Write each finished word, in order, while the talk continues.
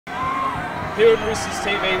here on Roosters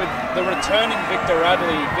TV with the returning Victor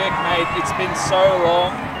Radley. Vic, mate, it's been so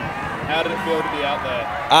long. How did it feel to be out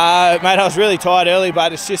there? Mate, I was really tired early,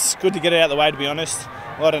 but it's just good to get it out of the way, to be honest.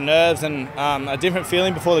 A lot of nerves and a different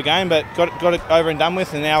feeling before the game, but got it over and done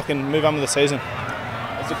with, and now I can move on with the season.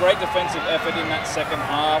 It was a great defensive effort in that second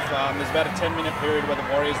half. There's about a 10-minute period where the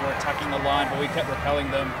Warriors were attacking the line, but we kept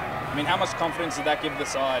repelling them. I mean, how much confidence did that give the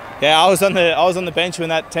side? Yeah, I was on the bench when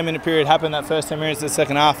that 10-minute period happened, that first 10 minutes of the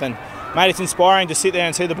second half, and mate, it's inspiring to sit there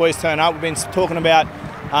and see the boys turn up. We've been talking about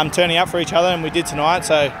turning up for each other, and we did tonight.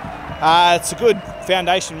 So it's a good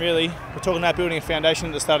foundation, really. We're talking about building a foundation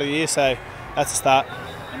at the start of the year, so that's a start.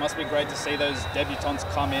 It must be great to see those debutants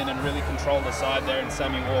come in and really control the side there, and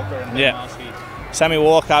Sammy Walker and Ben Marshall. Sammy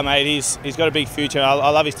Walker, mate, he's got a big future. I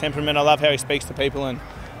love his temperament. I love how he speaks to people, and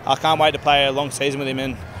I can't wait to play a long season with him.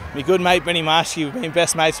 And my good mate Benny Marshall, we've been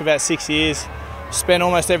best mates for about 6 years. Spent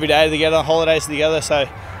almost every day together, holidays together. So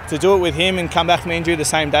to do it with him and come back from injury the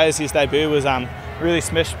same day as his debut was really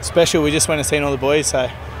special. We just went and seen all the boys, so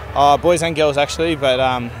boys and girls actually. But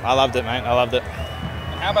I loved it, mate. I loved it.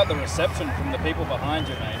 And how about the reception from the people behind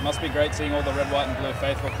you, mate? It must be great seeing all the red, white, and blue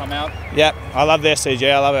faithful come out. Yeah, I love the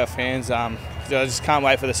SCG. I love our fans. I just can't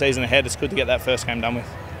wait for the season ahead. It's good to get that first game done with.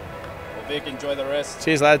 Well, Vic, enjoy the rest.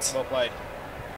 Cheers, lads. Well played.